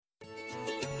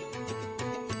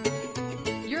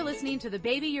listening to the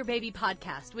Baby Your Baby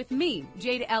podcast with me,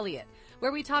 Jade Elliott,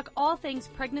 where we talk all things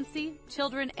pregnancy,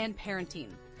 children, and parenting.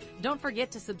 Don't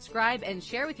forget to subscribe and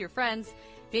share with your friends.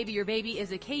 Baby Your Baby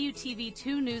is a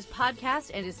KUTV2 News podcast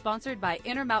and is sponsored by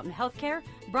Intermountain Healthcare,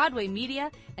 Broadway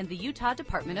Media, and the Utah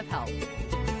Department of Health.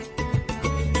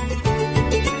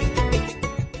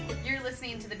 You're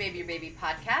listening to the Baby Your Baby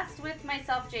podcast with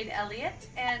myself, Jade Elliott,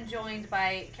 and joined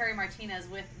by Carrie Martinez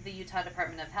with the Utah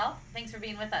Department of Health. Thanks for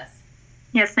being with us.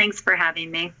 Yes, thanks for having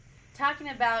me. Talking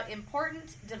about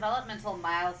important developmental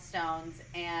milestones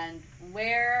and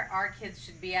where our kids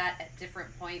should be at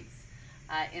different points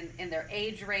in their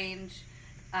age range.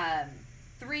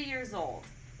 3 years old,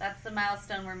 that's the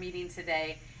milestone we're meeting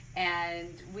today.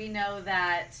 And we know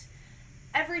that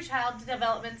every child's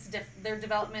their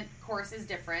development course is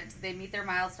different. They meet their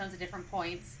milestones at different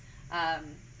points.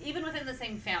 Even within the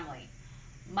same family,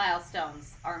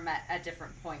 milestones are met at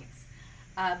different points.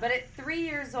 But at 3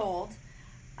 years old,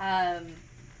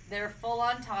 they're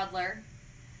full-on toddler.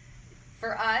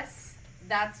 For us,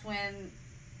 that's when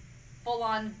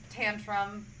full-on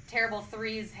tantrum, terrible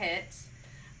threes hit.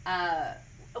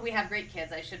 We have great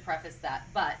kids, I should preface that,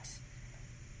 but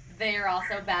they are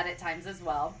also bad at times as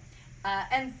well.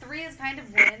 And 3 is kind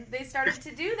of when they started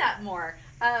to do that more.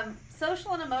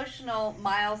 Social and emotional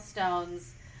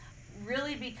milestones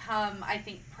really become, I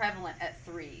think, prevalent at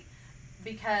 3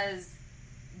 because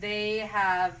they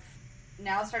have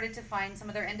now started to find some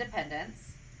of their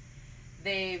independence.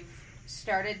 They've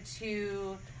started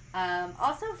to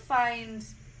also find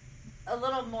a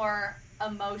little more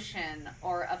emotion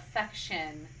or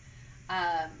affection.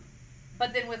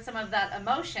 But then with some of that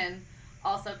emotion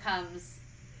also comes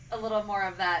a little more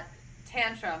of that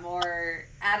tantrum or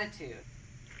attitude.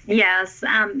 Yes,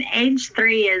 age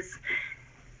 3 is,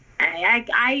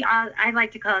 I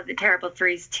like to call it the terrible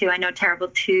threes too. I know terrible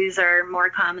twos are more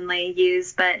commonly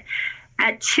used, but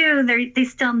at 2, they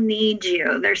still need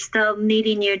you. They're still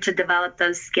needing you to develop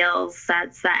those skill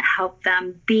sets that help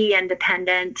them be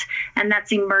independent, and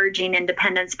that's emerging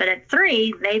independence. But at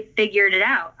 3, they figured it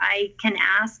out. I can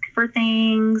ask for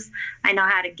things. I know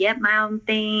how to get my own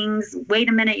things. Wait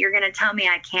a minute, you're going to tell me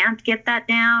I can't get that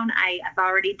down? I've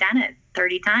already done it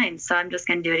 30 times, so I'm just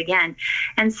going to do it again.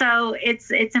 And so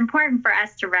it's important for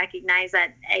us to recognize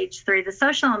that age 3, the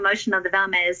social emotional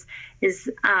development is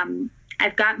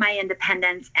I've got my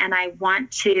independence and I want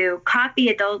to copy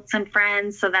adults and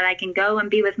friends so that I can go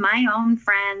and be with my own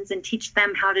friends and teach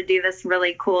them how to do this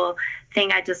really cool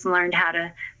thing I just learned how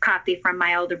to copy from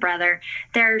my older brother.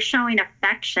 They're showing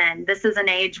affection. This is an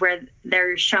age where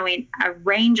they're showing a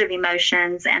range of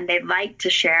emotions and they like to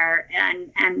share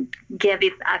and give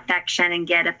affection and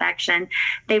get affection.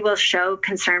 They will show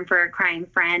concern for a crying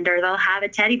friend, or they'll have a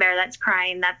teddy bear that's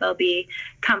crying that they'll be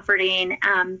comforting.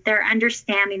 They're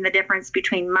understanding the difference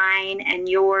between mine and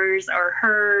yours or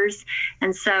hers.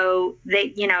 And so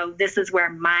this is where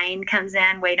mine comes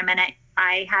in. Wait a minute.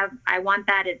 I want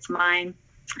that. It's mine.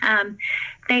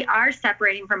 They are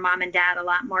separating from mom and dad a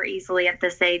lot more easily at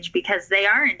this age because they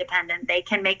are independent. They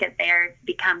can make it there,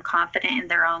 become confident in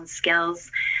their own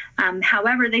skills.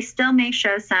 However, they still may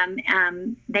show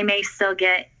they may still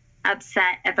get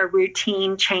upset if a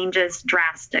routine changes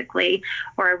drastically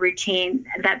or a routine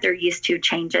that they're used to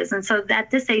changes. And so at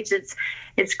this age,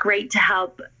 it's great to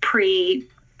help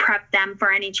prep them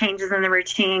for any changes in the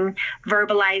routine,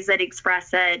 verbalize it, express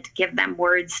it, give them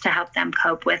words to help them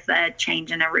cope with a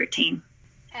change in a routine.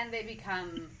 And they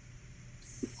become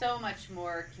so much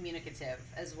more communicative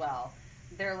as well.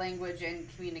 Their language and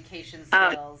communication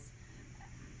skills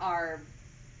are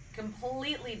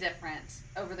completely different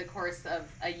over the course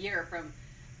of a year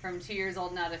from 2 years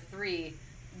old now to 3.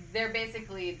 They're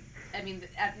basically,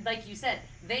 like you said,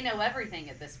 they know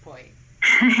everything at this point.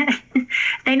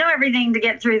 They know everything to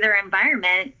get through their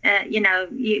environment.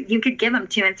 You could give them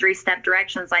 2 and 3 step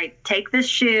directions, like take this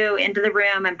shoe into the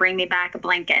room and bring me back a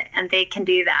blanket, and they can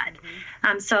do that.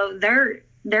 Mm-hmm. So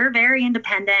they're very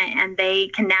independent and they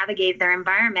can navigate their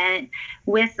environment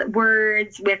with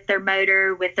words, with their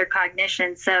motor, with their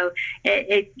cognition. So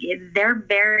they're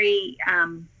very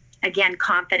again,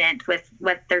 confident with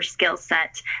their skill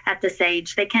set at this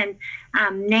age. They can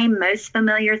name most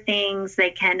familiar things. They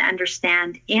can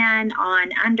understand in, on,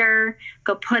 under,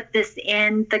 go put this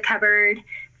in the cupboard.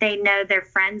 They know their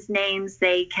friends' names.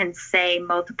 They can say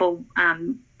multiple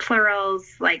plurals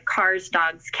like cars,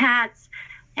 dogs, cats.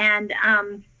 And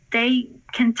they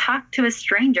can talk to a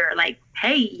stranger like,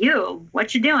 hey, you,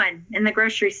 what you doing in the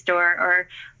grocery store? Or,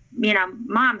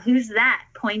 Mom, who's that?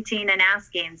 Pointing and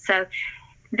asking. So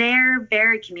they're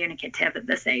very communicative at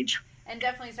this age. And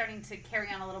definitely starting to carry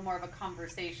on a little more of a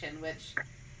conversation, which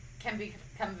can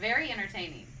become very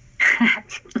entertaining.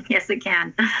 Yes, it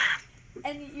can.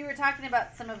 And you were talking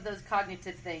about some of those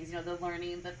cognitive things, the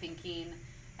learning, the thinking,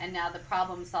 and now the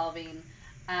problem solving.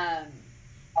 And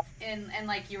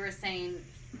like you were saying,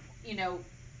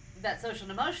 that social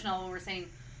and emotional, we're saying,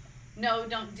 no,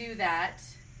 don't do that.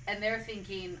 And they're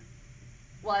thinking,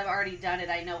 well, I've already done it.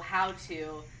 I know how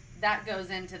to. That goes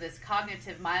into this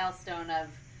cognitive milestone of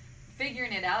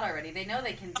figuring it out already. They know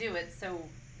they can do it, so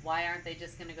why aren't they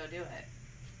just going to go do it?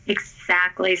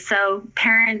 Exactly. So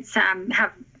parents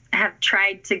have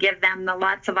tried to give them the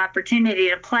lots of opportunity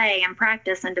to play and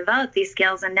practice and develop these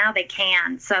skills, and now they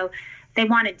can. So they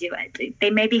want to do it. They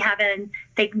may be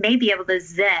be able to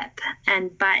zip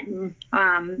and button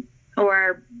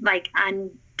or like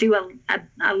undo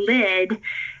a lid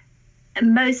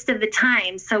most of the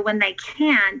time. So when they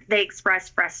can't, they express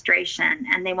frustration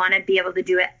and they want to be able to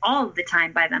do it all the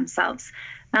time by themselves.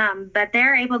 But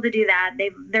they're able to do that.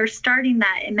 They're starting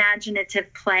that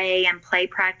imaginative play, and play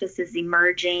practice is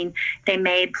emerging. They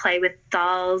may play with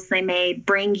dolls. They may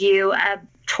bring you a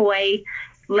toy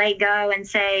Lego and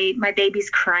say, my baby's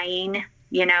crying,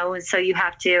 and so you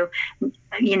have to,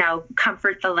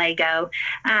 comfort the Lego.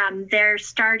 They're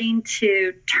starting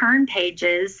to turn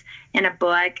pages in a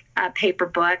book, a paper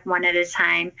book, one at a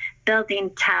time,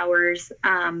 building towers.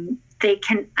 They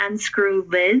can unscrew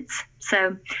lids.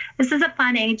 So this is a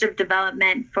fun age of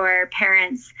development for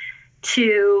parents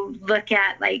to look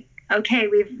at, like, okay,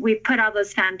 we've put all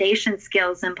those foundation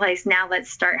skills in place. Now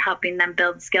let's start helping them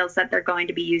build skills that they're going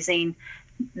to be using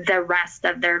the rest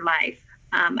of their life.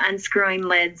 Unscrewing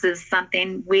lids is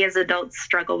something we as adults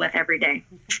struggle with every day.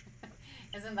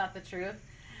 Isn't that the truth?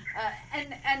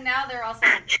 And now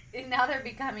they're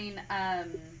becoming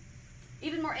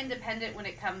even more independent when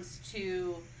it comes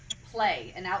to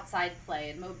play and outside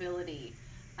play and mobility.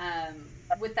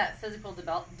 With that physical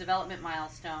development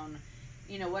milestone,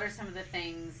 what are some of the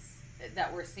things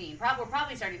that we're seeing? We're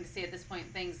probably starting to see at this point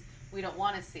things we don't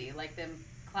want to see, like them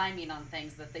climbing on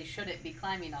things that they shouldn't be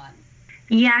climbing on.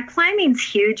 Yeah, climbing's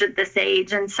huge at this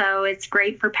age, and so it's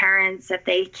great for parents if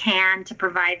they can to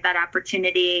provide that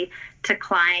opportunity to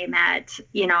climb at,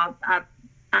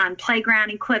 on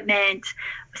playground equipment,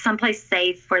 someplace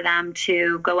safe for them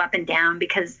to go up and down,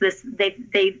 because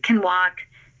they can walk,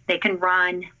 they can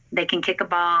run, they can kick a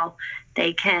ball,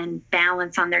 they can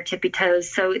balance on their tippy toes.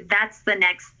 So that's the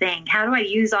next thing. How do I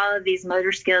use all of these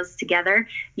motor skills together?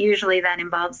 Usually that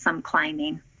involves some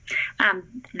climbing.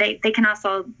 They can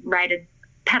also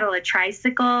pedal a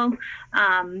tricycle.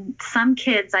 Some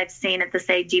kids I've seen at this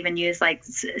age even use like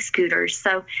scooters.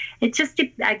 So it just,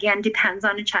 again, depends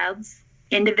on a child's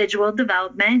individual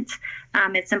development.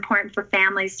 It's important for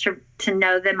families to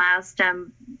know the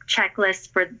milestone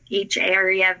checklist for each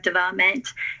area of development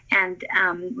and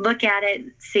look at it,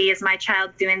 see, is my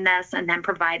child doing this, and then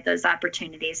provide those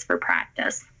opportunities for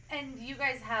practice. And you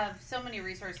guys have so many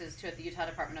resources too at the Utah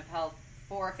Department of Health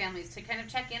for families to kind of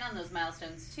check in on those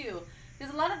milestones too.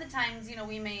 Because a lot of the times,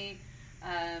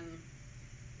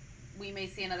 we may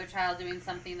see another child doing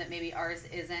something that maybe ours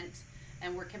isn't,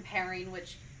 and we're comparing,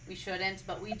 which we shouldn't,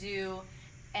 but we do,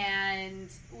 and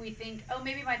we think, oh,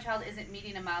 maybe my child isn't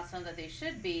meeting a milestone that they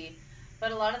should be.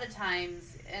 But a lot of the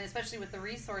times, and especially with the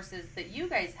resources that you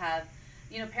guys have,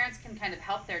 parents can kind of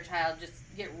help their child just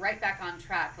get right back on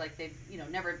track, like they've,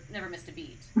 never missed a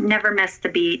beat. Never missed a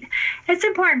beat. It's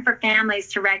important for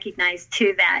families to recognize,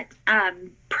 too, that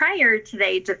prior to the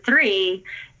age of 3,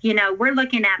 we're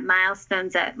looking at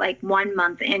milestones at like 1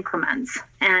 month increments.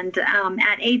 And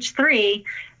at age 3,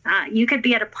 you could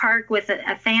be at a park with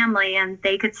a family and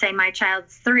they could say, my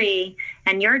child's 3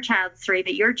 and your child's 3,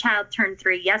 but your child turned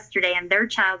 3 yesterday and their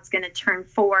child's going to turn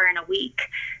 4 in a week.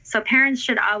 So parents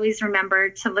should always remember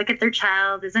to look at their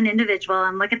child as an individual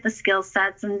and look at the skill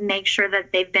sets and make sure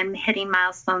that they've been hitting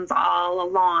milestones all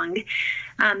along.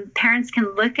 Parents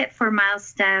can look for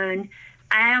milestone.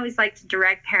 I always like to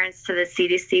direct parents to the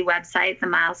CDC website, the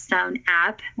Milestone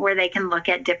app, where they can look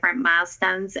at different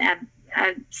milestones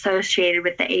associated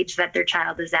with the age that their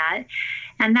child is at.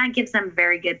 And that gives them a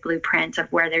very good blueprint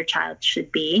of where their child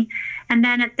should be. And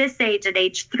then at this age, at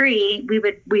age 3,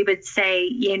 we would say,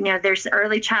 there's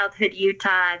Early Childhood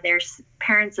Utah, there's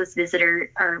parents as visitors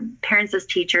or parents as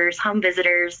teachers, home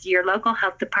visitors, your local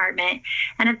health department.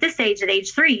 And at this age, at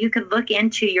age 3, you could look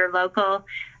into your local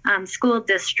school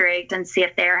district and see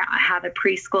if they have a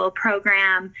preschool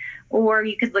program, or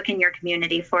you could look in your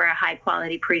community for a high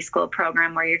quality preschool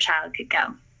program where your child could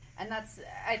go. And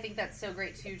I think that's so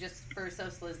great too, just for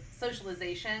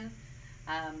socialization,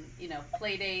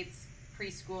 play dates,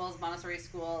 preschools, Montessori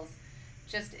schools,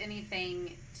 just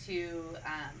anything to,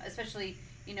 especially,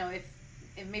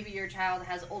 if maybe your child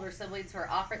has older siblings who are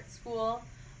off at school,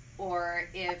 or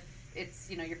if it's,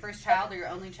 your first child or your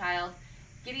only child,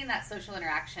 getting that social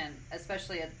interaction,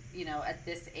 especially at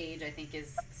this age, I think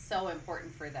is so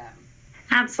important for them.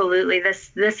 Absolutely.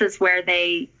 This is where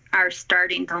they are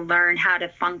starting to learn how to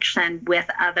function with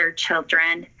other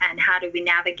children and how do we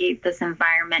navigate this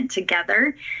environment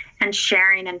together. And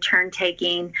sharing and turn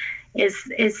taking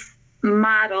is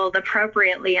modeled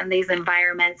appropriately in these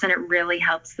environments, and it really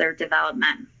helps their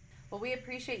development. Well, we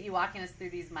appreciate you walking us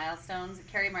through these milestones.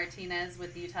 Carrie Martinez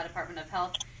with the Utah Department of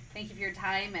Health, thank you for your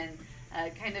time and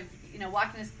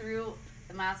walking us through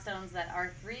the milestones that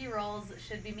our 3-year-olds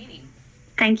should be meeting.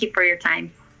 Thank you for your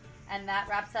time. And that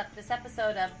wraps up this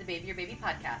episode of the Baby Your Baby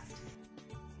podcast.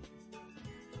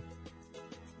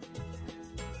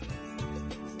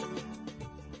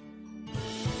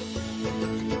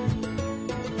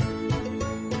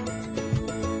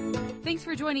 Thanks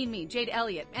for joining me, Jade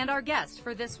Elliott, and our guest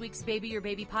for this week's Baby Your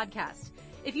Baby podcast.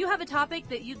 If you have a topic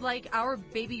that you'd like our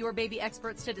Baby Your Baby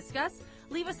experts to discuss,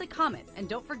 leave us a comment and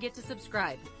don't forget to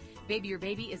subscribe. Baby Your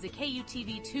Baby is a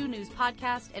KUTV2 news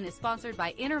podcast and is sponsored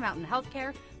by Intermountain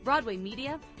Healthcare, Broadway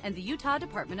Media, and the Utah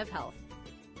Department of Health.